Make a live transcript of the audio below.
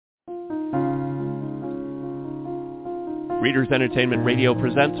Readers Entertainment Radio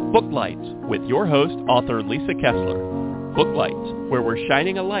presents Booklights with your host, author Lisa Kessler. Booklights, where we're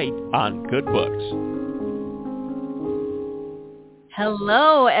shining a light on good books.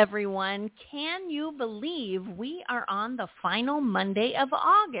 Hello, everyone. Can you believe we are on the final Monday of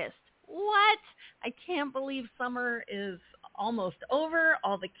August? What? I can't believe summer is almost over.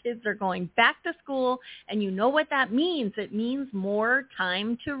 All the kids are going back to school, and you know what that means. It means more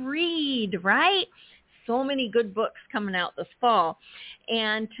time to read, right? So many good books coming out this fall.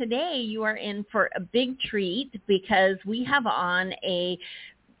 And today you are in for a big treat because we have on a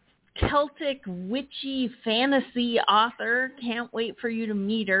Celtic witchy fantasy author. Can't wait for you to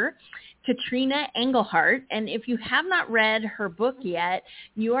meet her, Katrina Anglehart. And if you have not read her book yet,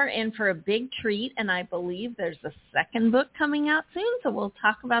 you are in for a big treat. And I believe there's a second book coming out soon, so we'll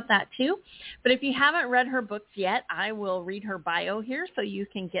talk about that too. But if you haven't read her books yet, I will read her bio here so you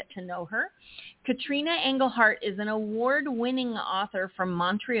can get to know her. Katrina Anglehart is an award-winning author from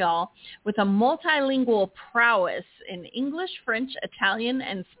Montreal with a multilingual prowess in English, French, Italian,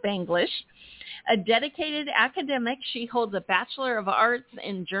 and Spanglish. A dedicated academic, she holds a Bachelor of Arts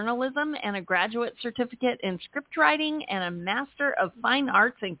in Journalism and a graduate certificate in script writing and a Master of Fine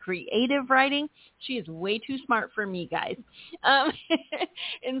Arts in Creative Writing. She is way too smart for me, guys.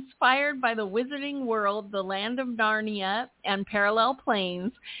 Inspired by the wizarding world, the land of Narnia, and parallel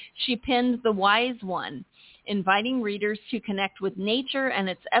planes, she penned The Wise One, inviting readers to connect with nature and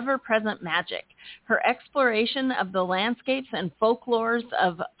its ever-present magic. Her exploration of the landscapes and folklores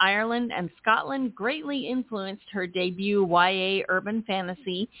of Ireland and Scotland greatly influenced her debut YA urban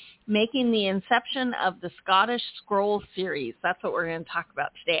fantasy, making the inception of the Scottish Scroll series. That's what we're going to talk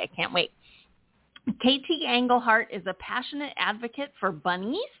about today. I can't wait. Katie Anglehart is a passionate advocate for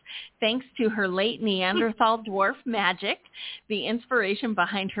bunnies, thanks to her late Neanderthal dwarf Magic, the inspiration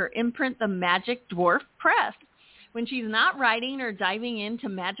behind her imprint, The Magic Dwarf Press. When she's not writing or diving into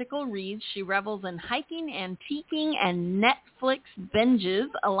magical reads, she revels in hiking, antiquing, and Netflix binges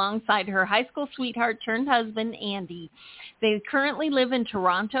alongside her high school sweetheart turned husband, Andy. They currently live in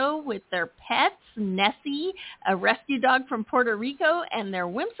Toronto with their pets, Nessie, a rescue dog from Puerto Rico, and their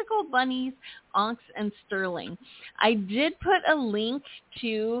whimsical bunnies, Onks and Sterling. I did put a link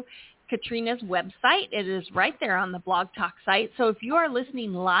to Katrina's website. It is right there on the Blog Talk site. So if you are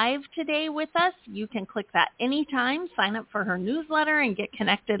listening live today with us, you can click that anytime, sign up for her newsletter, and get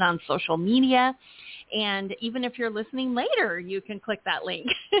connected on social media. And even if you're listening later, you can click that link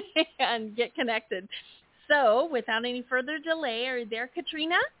and get connected. So without any further delay, are you there,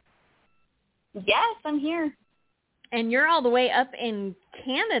 Katrina? Yes, I'm here. And you're all the way up in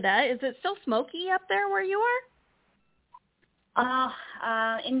Canada. Is it still smoky up there where you are?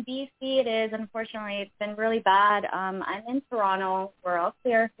 In BC it is. Unfortunately, it's been really bad. I'm in Toronto. We're all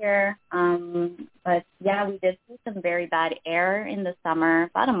clear here. But yeah, we did see some very bad air in the summer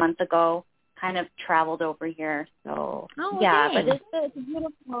about a month ago. Kind of traveled over here. So yeah, but it's a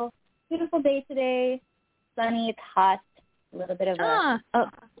beautiful day today. Sunny, it's hot. A little bit of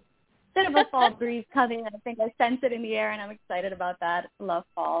a fall breeze coming. I think I sense it in the air, and I'm excited about that. I love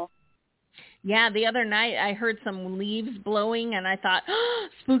fall. Yeah, the other night I heard some leaves blowing, and I thought,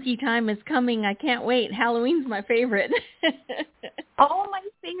 spooky time is coming. I can't wait. Halloween's my favorite. Oh, my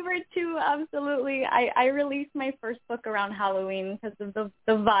favorite too. Absolutely. I released my first book around Halloween because of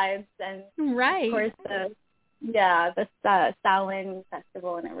the vibes and right. Of course the Samhain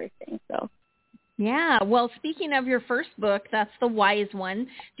festival and everything. So. Yeah. Well, speaking of your first book, that's The Wise One. Do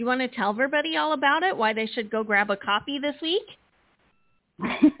you want to tell everybody all about it? Why they should go grab a copy this week?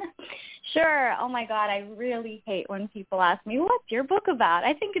 Sure. Oh my God, I really hate when people ask me, "What's your book about?"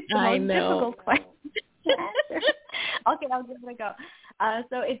 I think it's the most difficult question to answer. Okay, I'll give it a go.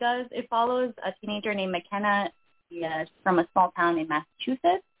 So it follows a teenager named McKenna. She's from a small town in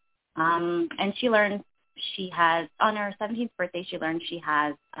Massachusetts, and she has on her 17th birthday, she learned she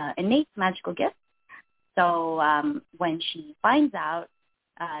has innate magical gifts. So when she finds out,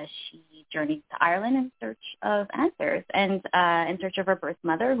 she journeys to Ireland in search of answers and in search of her birth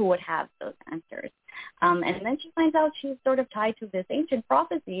mother who would have those answers. And then she finds out she's sort of tied to this ancient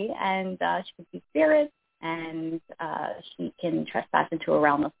prophecy, and she can see spirits, and she can trespass into a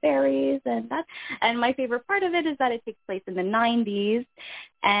realm of fairies and that. And my favorite part of it is that it takes place in the 90s,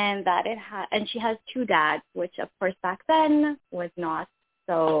 and that and she has two dads, which of course back then was not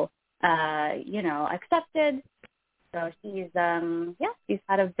so accepted. So she's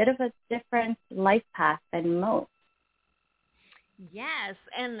had a bit of a different life path than most. Yes,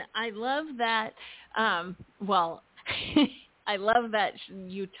 and I love that. I love that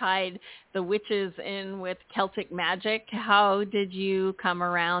you tied the witches in with Celtic magic. How did you come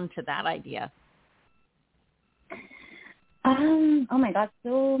around to that idea? Oh my God,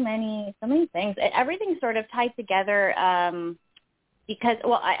 so many things. Everything sort of tied together because,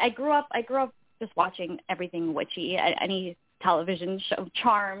 well, I grew up just watching everything witchy, any television show,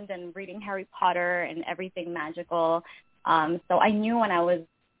 Charmed, and reading Harry Potter and everything magical. So I knew when I was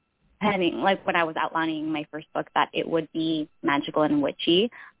when I was outlining my first book, that it would be magical and witchy.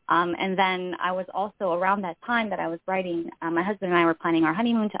 And then I was also, around that time that I was writing, my husband and I were planning our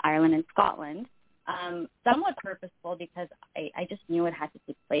honeymoon to Ireland and Scotland. Somewhat purposeful, because I just knew it had to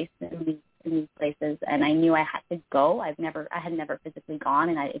take place in these places, and I knew I had to go. I had never physically gone,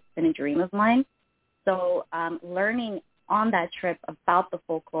 and it's been a dream of mine. So learning on that trip about the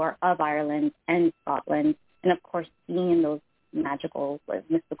folklore of Ireland and Scotland, and of course being in those magical,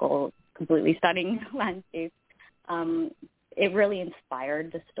 mystical, completely stunning landscapes, it really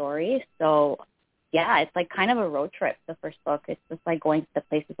inspired the story. So yeah, it's like kind of a road trip, the first book. It's just like going to the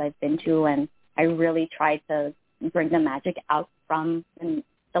places I've been to, and I really tried to bring the magic out from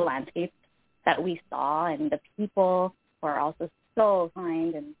the landscapes that we saw, and the people who are also so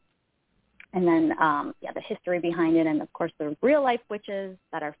kind, and then the history behind it, and of course the real life witches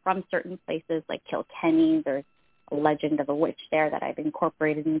that are from certain places like Kilkenny. There's a legend of a witch there that I've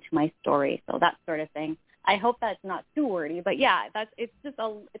incorporated into my story, so that sort of thing. I hope that's not too wordy, but yeah, it's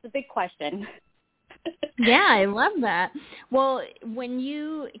a big question. Yeah, I love that. Well, when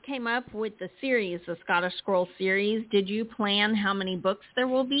you came up with the series, the Scottish Scroll series, did you plan how many books there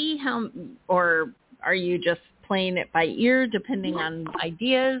will be? Or are you just playing it by ear depending on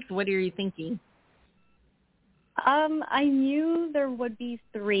ideas? What are you thinking? I knew there would be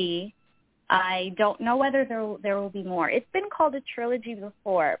 3. I don't know whether there will be more. It's been called a trilogy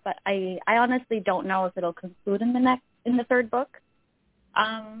before, but I honestly don't know if it'll conclude in the third book.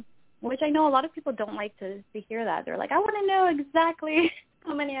 Which I know a lot of people don't like to hear that. They're like, I want to know exactly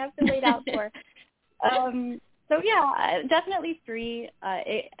how many I have to wait out for. So yeah, definitely 3.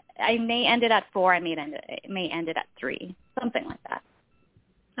 I may end it at 4. I may end it at 3, something like that.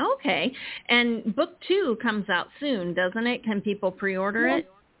 Okay. And book 2 comes out soon, doesn't it? Can people pre-order it?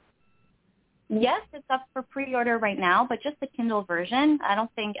 Yes, it's up for pre-order right now, but just the Kindle version. I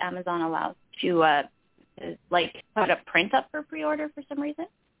don't think Amazon allows to put a print up for pre-order for some reason.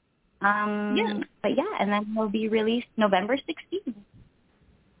 But yeah, and then it'll be released November 16th.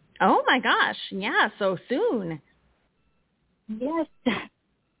 Oh my gosh. Yeah, so soon. Yes.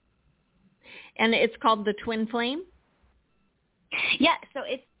 And it's called The Twin Flame? Yeah, so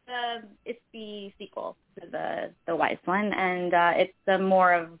it's the sequel to the Wise One, and it's the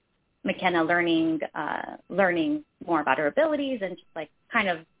more of McKenna learning more about her abilities, and just like kind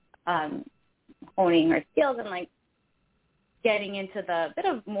of honing her skills, and like getting into the bit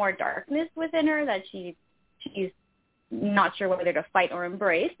of more darkness within her that she's not sure whether to fight or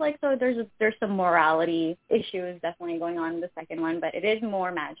embrace. Like, so there's some morality issues definitely going on in the second one, but it is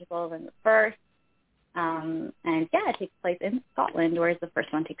more magical than the first. And yeah, it takes place in Scotland, whereas the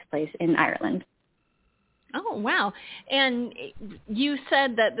first one takes place in Ireland. Oh, wow. And you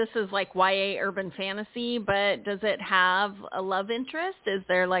said that this is like YA urban fantasy, but does it have a love interest? Is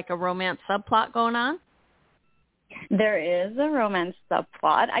there like a romance subplot going on? There is a romance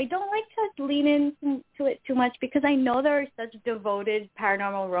subplot. I don't like to lean into it too much because I know there are such devoted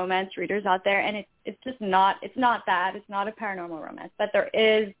paranormal romance readers out there, and it's just not that. It's not a paranormal romance, but there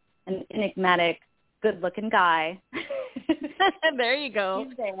is an enigmatic, good-looking guy. There you go.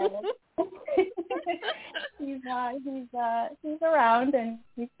 He's there. He's around, and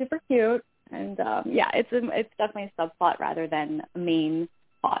he's super cute. And yeah, it's definitely a subplot rather than a main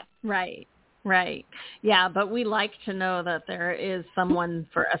plot. Right. Yeah, but we like to know that there is someone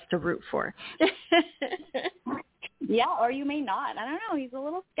for us to root for. Yeah, or you may not. I don't know. He's a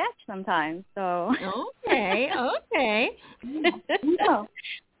little sketch sometimes. So Okay. No.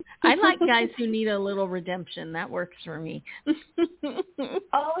 I like guys who need a little redemption. That works for me.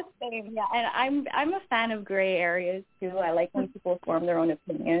 Oh, same. Yeah, and I'm a fan of gray areas too. I like when people form their own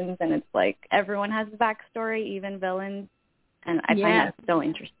opinions, and it's like everyone has a backstory, even villains, and I find that so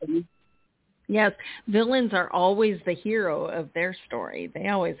interesting. Yes, villains are always the hero of their story. They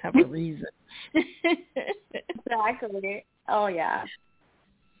always have a reason. Exactly. Oh, yeah.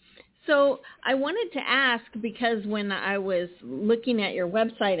 So I wanted to ask, because when I was looking at your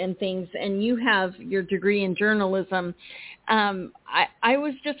website and things, and you have your degree in journalism, I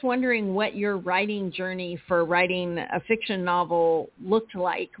was just wondering what your writing journey for writing a fiction novel looked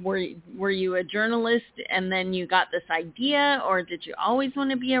like. Were you a journalist and then you got this idea, or did you always want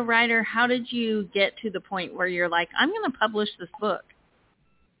to be a writer? How did you get to the point where you're like, I'm going to publish this book?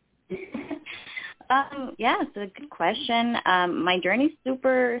 Yeah, it's a good question. My journey's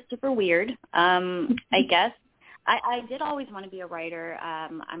super, super weird. I guess I did always want to be a writer.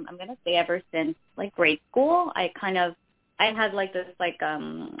 I'm going to say ever since like grade school, I had like this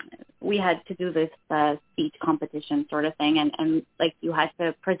we had to do this speech competition sort of thing, and like you had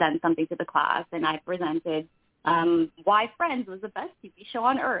to present something to the class, and I presented why Friends was the best TV show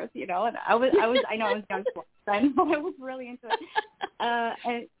on earth, you know, and I know I was young then, but I was really into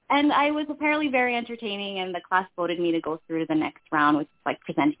it. And I was apparently very entertaining, and the class voted me to go through to the next round, which is like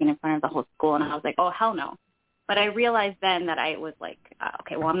presenting in front of the whole school, and I was like, oh, hell no. But I realized then that I was like,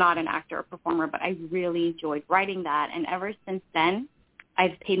 okay, well, I'm not an actor or performer, but I really enjoyed writing that. And ever since then,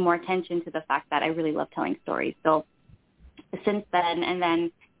 I've paid more attention to the fact that I really love telling stories. So since then, and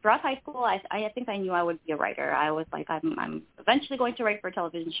then throughout high school, I think I knew I would be a writer. I was like, I'm eventually going to write for a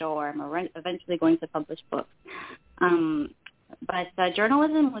television show, or I'm eventually going to publish books. But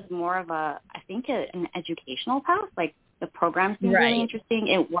journalism was more of an educational path. Like the program seemed really interesting.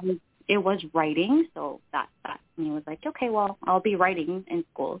 It was writing, so that to me was like, okay, well, I'll be writing in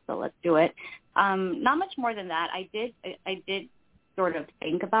school, so let's do it. Not much more than that. I did sort of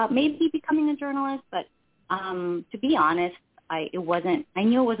think about maybe becoming a journalist, but to be honest, I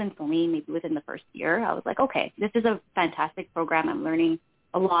knew it wasn't for me. Maybe within the first year, I was like, okay, this is a fantastic program. I'm learning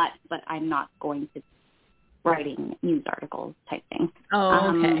a lot, but I'm not going to writing news articles type thing.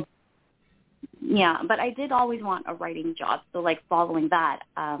 Oh, okay. Yeah, but I did always want a writing job. So like following that,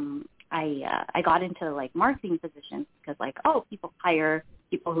 I got into like marketing positions because like, oh, people hire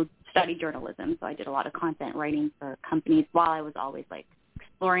people who study journalism. So I did a lot of content writing for companies while I was always like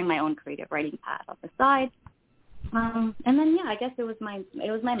exploring my own creative writing path on the side. And then I guess it was my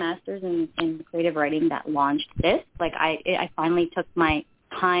master's in creative writing that launched this. Like I finally took my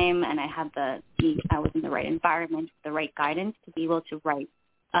time, and I was in the right environment, the right guidance to be able to write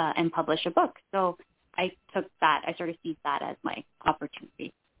and publish a book. So I took that. I sort of seized that as my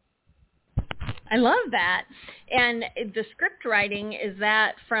opportunity. I love that. And the script writing, is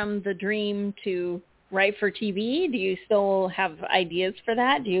that from the dream to write for TV? Do you still have ideas for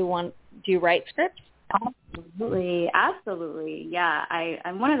that? Do you write scripts? Absolutely. Yeah,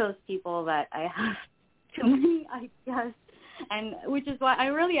 I'm one of those people that I have too many ideas, and which is why I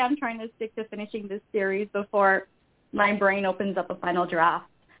really am trying to stick to finishing this series before my brain opens up a final draft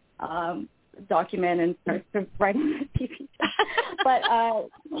document and starts to write a TV show. But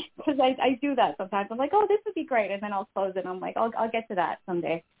because I do that sometimes. I'm like, oh, this would be great, and then I'll close it. And I'm like, I'll get to that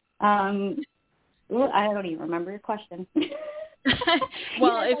someday. I don't even remember your question.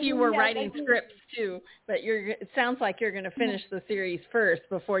 Well, if you were writing scripts too, but it sounds like you're going to finish the series first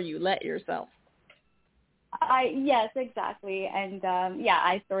before you let yourself. Yes, exactly. And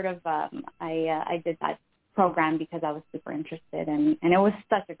I sort of I did that program because I was super interested, and it was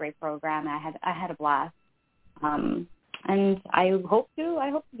such a great program. I had a blast. And I hope to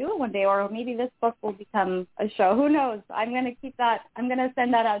do it one day, or maybe this book will become a show. Who knows? I'm going to keep that. I'm going to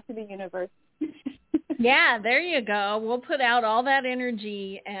send that out to the universe. Yeah, there you go. We'll put out all that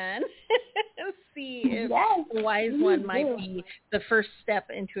energy and see if the Wise One might be the first step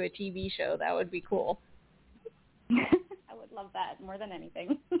into a TV show. That would be cool. I would love that more than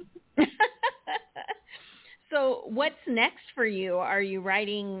anything. So what's next for you? Are you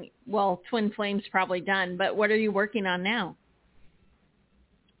writing, well, Twin Flames probably done, but what are you working on now?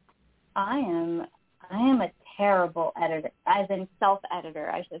 I am a terrible editor, as in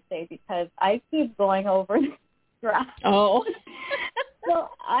self-editor, I should say, because I keep going over the draft. Oh. So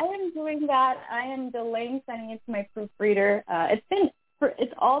I am doing that. I am delaying sending it to my proofreader.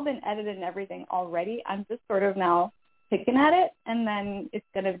 It's all been edited and everything already. I'm just sort of now picking at it, and then it's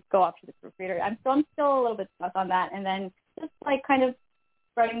going to go off to the proofreader. I'm still a little bit stuck on that, and then just like kind of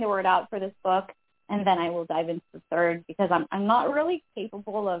spreading the word out for this book, and then I will dive into the third, because I'm not really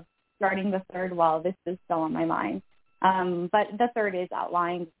capable of starting the third while this is still on my mind. But the third is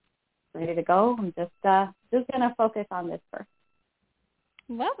outlined, ready to go. I'm just going to focus on this first.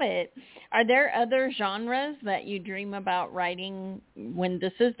 Love it. Are there other genres that you dream about writing when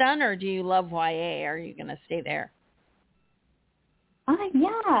this is done, or do you love YA? Are you going to stay there?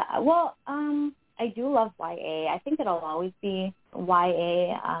 Yeah. Well, I do love YA. I think it'll always be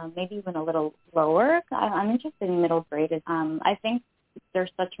YA, maybe even a little lower. I'm interested in middle grade. I think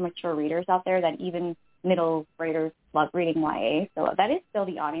there's such mature readers out there that even middle graders love reading YA. So that is still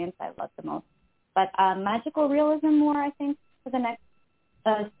the audience I love the most. But magical realism more, I think, for the next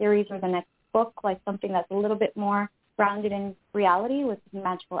series or the next book, like something that's a little bit more grounded in reality with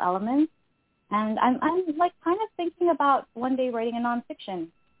magical elements. And I'm like kind of thinking about one day writing a nonfiction,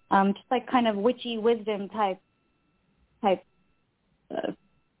 just like kind of witchy wisdom type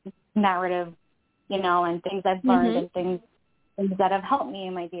narrative, and things I've learned and things that have helped me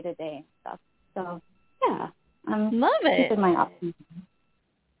in my day-to-day and stuff. So, yeah. Love it. Keeping my options.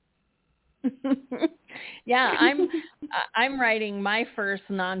 Yeah, I'm writing my first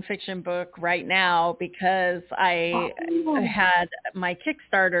nonfiction book right now because I had my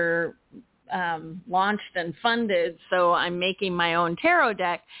Kickstarter launched and funded, so I'm making my own tarot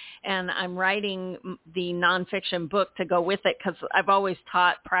deck, and I'm writing the nonfiction book to go with it because I've always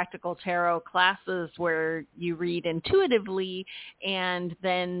taught practical tarot classes where you read intuitively and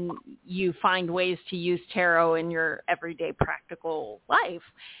then you find ways to use tarot in your everyday practical life.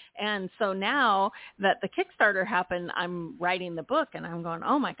 And so now that the Kickstarter happened, I'm writing the book and I'm going,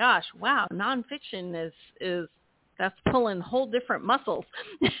 oh my gosh, wow, nonfiction is that's pulling whole different muscles.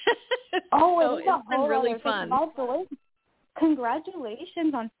 Oh, so it's been really fun.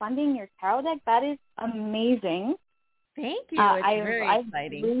 Congratulations on funding your tarot deck. That is amazing. Thank you. It's very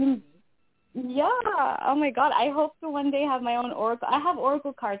exciting. Yeah. Oh my God. I hope to one day have my own oracle. I have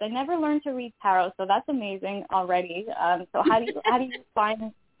oracle cards. I never learned to read tarot, so that's amazing already. So how do you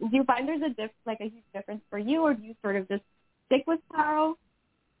find? Do you find there's a huge difference for you, or do you sort of just stick with tarot?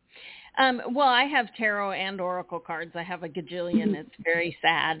 Well, I have tarot and oracle cards. I have a gajillion. It's very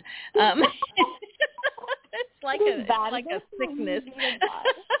sad. It's like a sickness.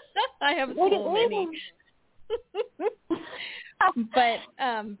 I have so many.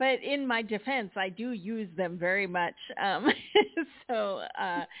 But in my defense, I do use them very much.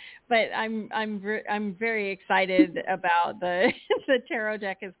 But I'm very excited about the tarot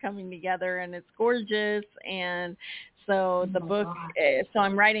deck is coming together, and it's gorgeous. And so the book, so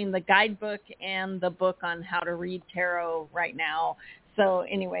I'm writing the guidebook and the book on how to read tarot right now. So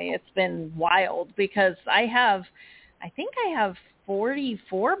anyway, it's been wild because I think I have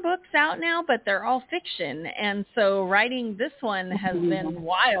 44 books out now, but they're all fiction. And so writing this one has been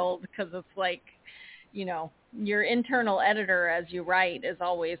wild because it's like, you know, your internal editor as you write is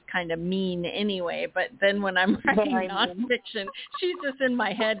always kind of mean anyway. But then when I'm writing nonfiction, she's just in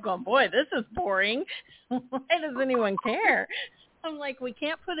my head going, boy, this is boring. Why does anyone care? I'm like, we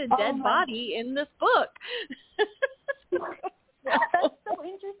can't put a dead body in this book. That's so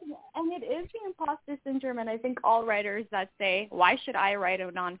interesting. And it is the imposter syndrome. And I think all writers that say, why should I write a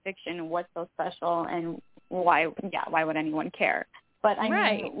nonfiction? What's so special? And why would anyone care? But I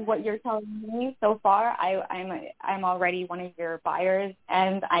mean, what you're telling me so far, I'm already one of your buyers,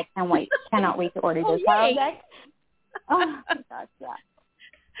 and I cannot wait to order your tarot deck. Oh my gosh, yeah.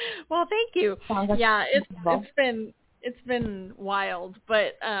 Well, thank you. Yeah, it's been wild,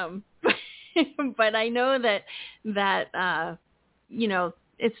 but but I know that you know,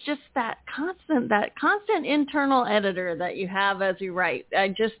 it's just that constant internal editor that you have as you write. I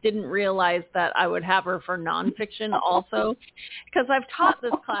just didn't realize that I would have her for nonfiction also, because I've taught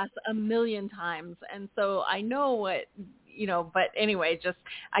this class a million times, and so I know what, you know, but anyway, just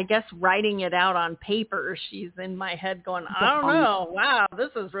I guess writing it out on paper, she's in my head going, I don't know, wow,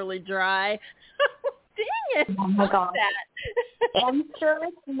 this is really dry. Dang it. Oh my God. I'm sure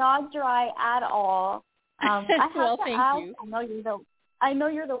it's not dry at all. I have to ask, you. I know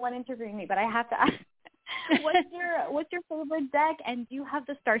you're the one interviewing me, but I have to ask, what's your favorite deck, and do you have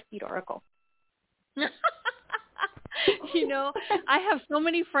the Starseed Oracle? You know, I have so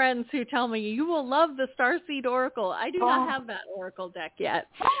many friends who tell me, you will love the Starseed Oracle. I do not have that Oracle deck yet,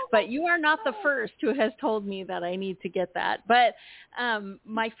 but you are not the first who has told me that I need to get that. But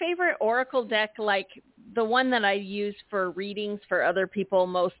my favorite Oracle deck, like the one that I use for readings for other people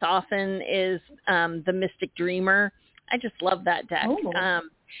most often, is the Mystic Dreamer. I just love that deck.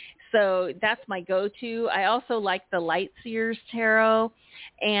 So that's my go-to. I also like the Light Seers Tarot,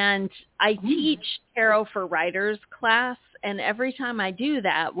 and I teach Tarot for Writers class, and every time I do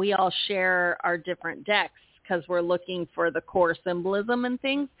that, we all share our different decks because we're looking for the core symbolism and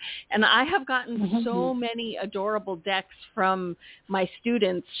things. And I have gotten so many adorable decks from my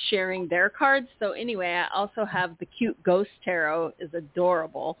students sharing their cards. So anyway, I also have the cute Ghost Tarot, is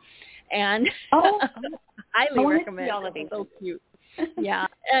adorable. And highly recommend it. It's so cute. Yeah.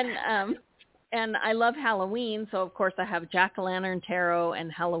 And I love Halloween, so of course I have Jack-o'-lantern Tarot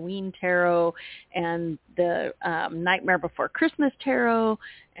and Halloween Tarot and the Nightmare Before Christmas Tarot,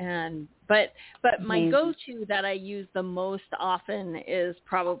 but my go-to that I use the most often is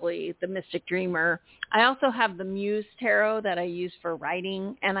probably the Mystic Dreamer. I also have the Muse Tarot that I use for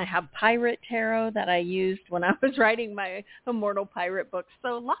writing, and I have Pirate Tarot that I used when I was writing my Immortal Pirate books.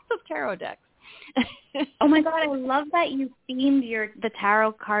 So lots of tarot decks. Oh my God, I love that you themed the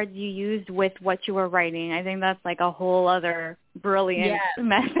tarot cards you used with what you were writing. I think that's like a whole other brilliant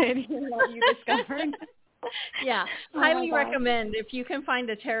method you discovered. Yeah, highly recommend if you can find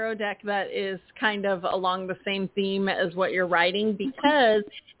a tarot deck that is kind of along the same theme as what you're writing, because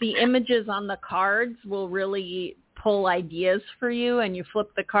the images on the cards will really pull ideas for you, and you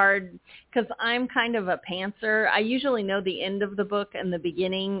flip the card, because I'm kind of a pantser. I usually know the end of the book and the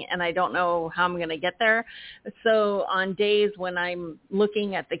beginning, and I don't know how I'm going to get there. So on days when I'm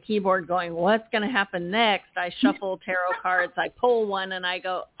looking at the keyboard going, what's going to happen next, I shuffle tarot cards, I pull one, and I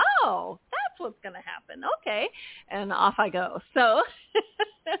go, oh, that's what's going to happen. Okay. And off I go. So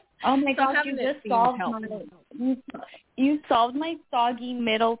oh my gosh, you solved my soggy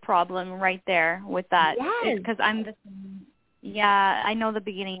middle problem right there with that. Yes. Because I'm I know the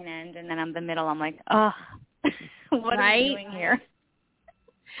beginning and end, and then I'm the middle. I'm like, oh, what are you doing here?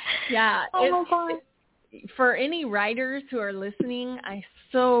 Yeah. Oh my God. For any writers who are listening, I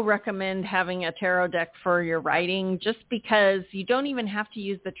so recommend having a tarot deck for your writing, just because you don't even have to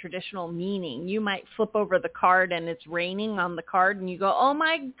use the traditional meaning. You might flip over the card and it's raining on the card, and you go, oh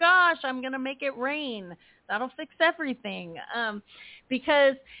my gosh, I'm going to make it rain. That'll fix everything.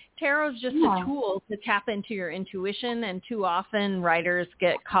 Because tarot is just a tool to tap into your intuition, and too often writers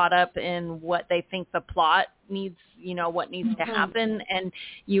get caught up in what they think the plot needs, what needs to happen, and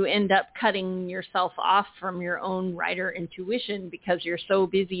you end up cutting yourself off from your own writer intuition because you're so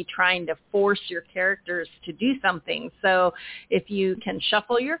busy trying to force your characters to do something. So if you can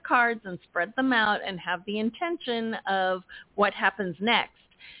shuffle your cards and spread them out and have the intention of what happens next,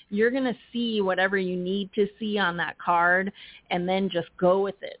 you're going to see whatever you need to see on that card, and then just go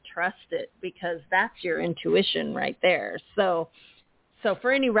with it. Trust it, because that's your intuition right there. So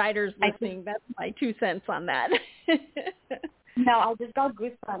for any writers listening, that's my 2 cents on that. No, I just got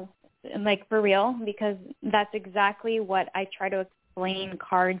goosebumps, like for real, because that's exactly what I try to explain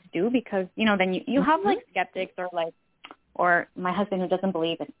cards do, because, then you have like skeptics or my husband who doesn't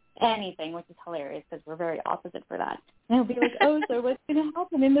believe in anything, which is hilarious because we're very opposite for that. And he'll be like, oh, so what's going to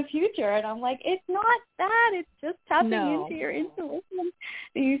happen in the future? And I'm like, it's not that. It's just tapping into your intuition.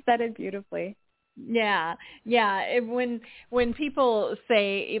 You said it beautifully. Yeah. When people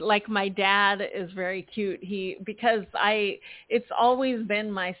say, like, my dad is very cute, it's always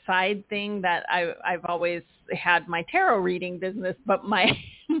been my side thing that I've always had my tarot reading business, but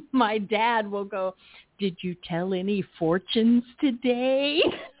my dad will go, did you tell any fortunes today?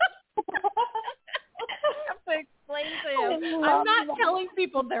 I have to explain to him, I'm not telling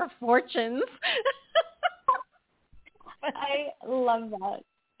people their fortunes. I love that.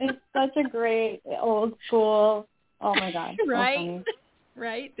 It's such a great old school. Oh my God. Right?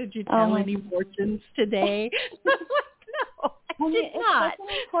 Right? Did you tell any fortunes today? No, I did not. It's such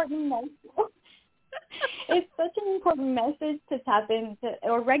an important message. It's such an important message to tap into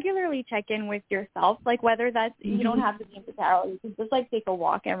or regularly check in with yourself. Like whether that's, you don't have to be into tarot. You can just take a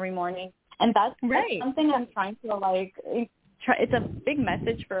walk every morning. And that's something I'm trying to it's a big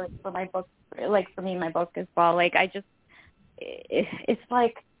message for my book, for me, my book as well. It's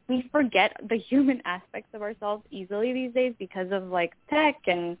like we forget the human aspects of ourselves easily these days because of tech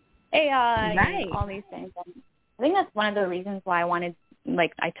and AI and all these things. And I think that's one of the reasons why I wanted,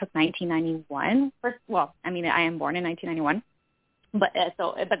 I took 1991 I am born in 1991, but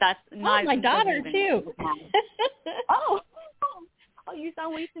that's not. Oh, my daughter too. Oh, you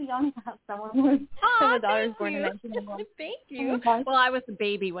sound way too young to have someone whose daughter was born in 1991. Thank you. Well, I was a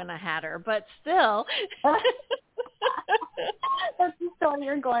baby when I had her, but still. That's the story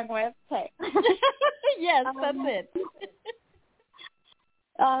you're going with. Okay. Yes, that's it.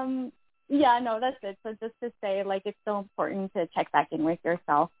 Yeah, no, that's it. So just to say, it's so important to check back in with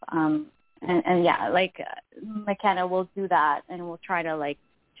yourself. And McKenna will do that, and we'll try to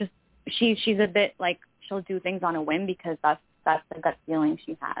she's a bit she'll do things on a whim because that's the gut feeling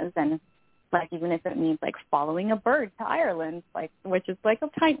she has, and even if it means following a bird to Ireland, which is a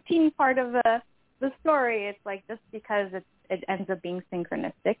teeny part of the story. It's just because it ends up being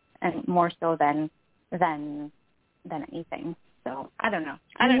synchronistic and more so than anything. So I don't know.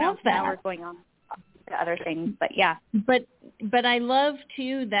 Now we're going on to other things, but yeah. But I love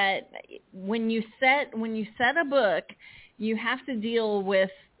too that when you set a book, you have to deal with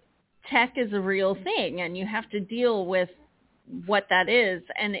tech is a real thing, and you have to deal with what that is.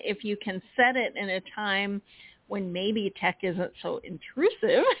 And if you can set it in a time when maybe tech isn't so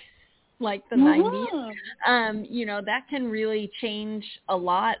intrusive, like the 90s, that can really change a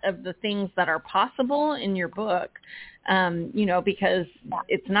lot of the things that are possible in your book, because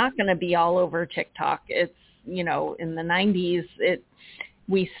it's not going to be all over TikTok. It's, in the 90s,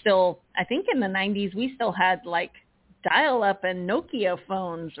 I think in the 90s, we still had dial-up and Nokia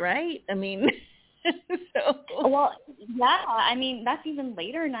phones, right? I mean, Well, yeah, I mean, that's even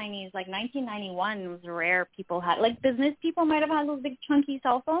later 90s, like 1991 was rare. People had, like, business people might have had those big chunky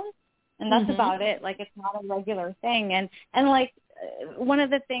cell phones, and that's about it. Like, it's not a regular thing. And like, one of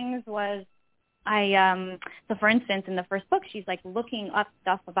the things was, so for instance, in the first book, she's like looking up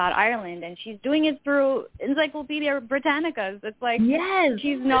stuff about Ireland, and she's doing it through Encyclopedia Britannicas. It's like,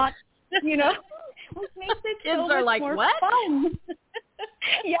 she's not, you know, which makes it Kids so are much like, more what? fun.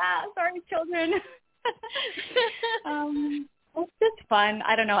 Yeah, sorry, children. It's just fun.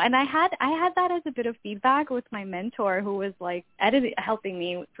 I don't know. And I had that as a bit of feedback with my mentor, who was like helping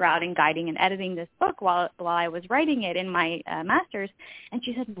me throughout and guiding and editing this book while I was writing it in my master's. And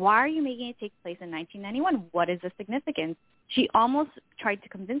she said, "Why are you making it take place in 1991? What is the significance?" She almost tried to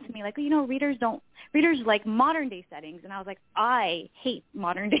convince me, like, you know, readers like modern day settings. And I was like, I hate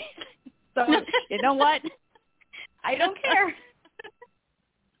modern day settings. So you know what? I don't care.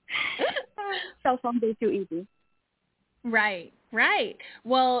 Cell phones are too easy. Right.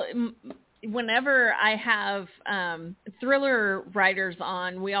 Well, whenever I have thriller writers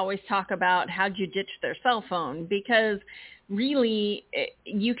on, we always talk about how'd you ditch their cell phone, because really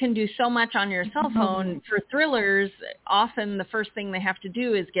you can do so much on your cell phone. For thrillers, often the first thing they have to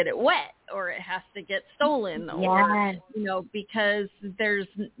do is get it wet, or it has to get stolen, or, you know, because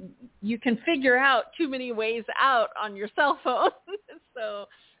you can figure out too many ways out on your cell phone. So,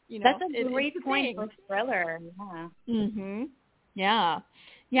 you know, that's a great point for thriller. Yeah.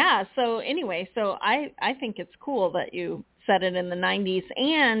 So anyway, I think it's cool that you set it in the 90s,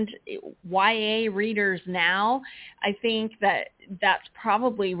 and YA readers now, I think that's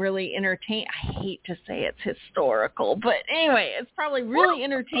probably really entertaining. I hate to say it's historical, but anyway, it's probably really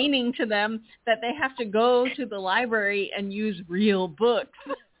entertaining to them that they have to go to the library and use real books.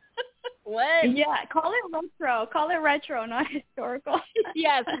 What? Yeah, call it retro, not historical.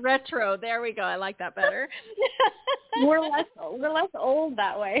 Yes, retro. There we go. I like that better. We're less old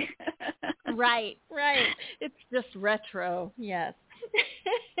that way. Right. It's just retro. Yes.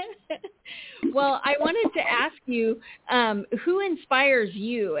 Well, I wanted to ask you, who inspires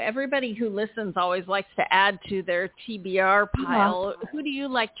you? Everybody who listens always likes to add to their TBR pile. Who do you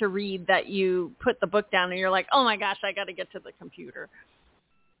like to read that you put the book down and you're like, oh my gosh, I got to get to the computer?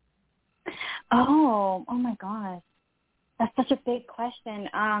 Oh my gosh, that's such a big question.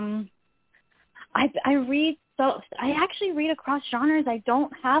 I actually read across genres. I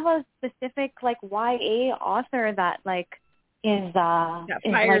don't have a specific like YA author that like is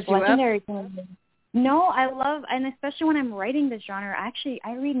like legendary to me. No, I love, and especially when I'm writing this genre, actually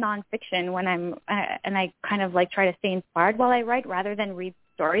I read nonfiction when I'm and I kind of like try to stay inspired while I write rather than read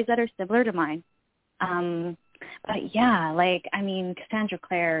stories that are similar to mine. But yeah, like, I mean, Cassandra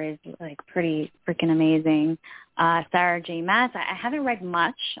Clare is like pretty freaking amazing. Sarah J. Maas, I haven't read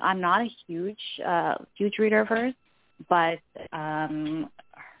much. I'm not a huge reader of hers, but I've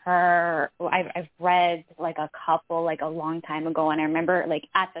read like a couple like a long time ago, and I remember like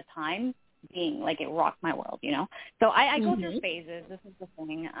at the time being like it rocked my world, you know. So I go through phases. This is the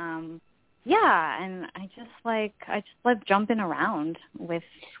thing. Yeah, and I just love jumping around with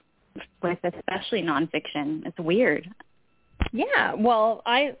especially nonfiction. It's weird. Yeah, well,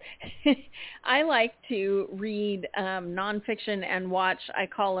 I like to read nonfiction and watch, I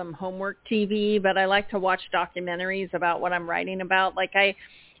call them homework TV, but I like to watch documentaries about what I'm writing about. Like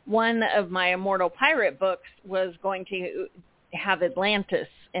one of my Immortal Pirate books was going to have Atlantis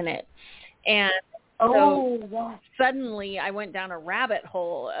in it. And suddenly I went down a rabbit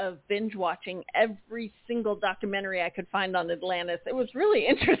hole of binge watching every single documentary I could find on Atlantis. It was really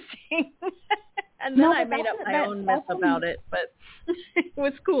interesting. And then I made up my own myth about it, but it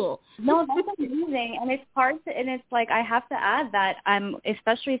was cool. No, that's amazing. And it's hard to, and it's like, I have to add that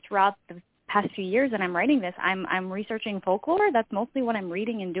especially throughout the past few years that I'm writing this, I'm researching folklore. That's mostly what I'm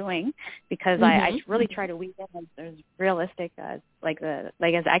reading and doing, because I really try to weave in as realistic as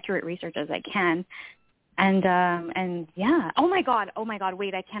as accurate research as I can. And yeah. Oh my God.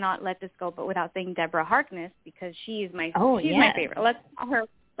 Wait, I cannot let this go, but without saying Deborah Harkness, because she's my favorite.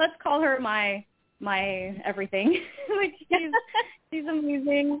 Let's call her my everything. Like she's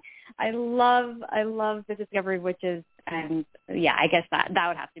amazing. I love The Discovery of Witches, and yeah, I guess that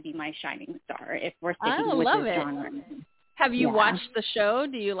would have to be my shining star if we're sticking with this genre. Have you watched the show?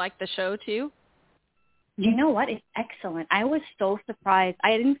 Do you like the show too? You know what? It's excellent. I was so surprised.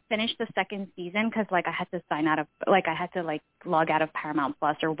 I didn't finish the second season because I had to I had to log out of Paramount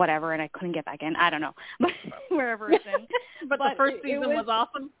Plus or whatever, and I couldn't get back in. I don't know, but wherever it's in. but the first season was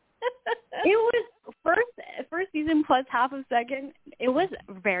awesome. It was first season plus half of second. It was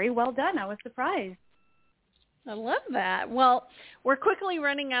very well done. I was surprised. I love that. Well, we're quickly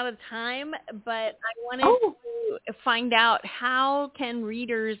running out of time, but I wanted to find out, how can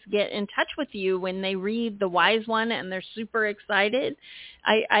readers get in touch with you when they read The Wise One and they're super excited?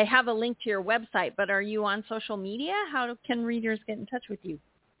 I have a link to your website, but are you on social media? How can readers get in touch with you?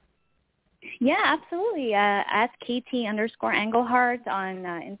 Yeah, absolutely. At KT_Anglehart on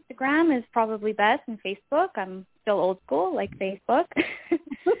Instagram is probably best, and Facebook. I'm still old school, like Facebook.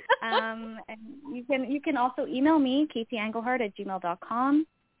 And you can also email me, KTAnglehart@gmail.com,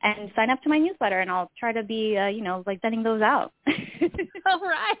 and sign up to my newsletter, and I'll try to be, sending those out. All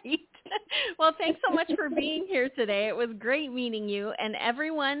right. Well, thanks so much for being here today. It was great meeting you. And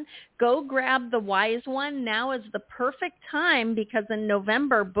everyone, go grab The Wise One. Now is the perfect time, because in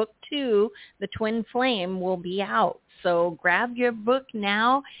November, book 2, The Twin Flame, will be out. So grab your book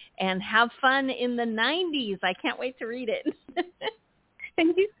now and have fun in the 90s. I can't wait to read it.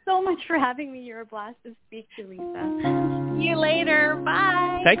 Thank you so much for having me. You're a blast to speak to, Lisa. See you later.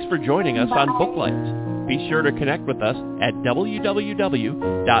 Bye. Thanks for joining us on Booklights. Be sure to connect with us at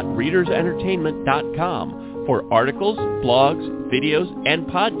www.readersentertainment.com for articles, blogs, videos, and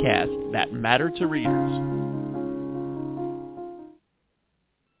podcasts that matter to readers.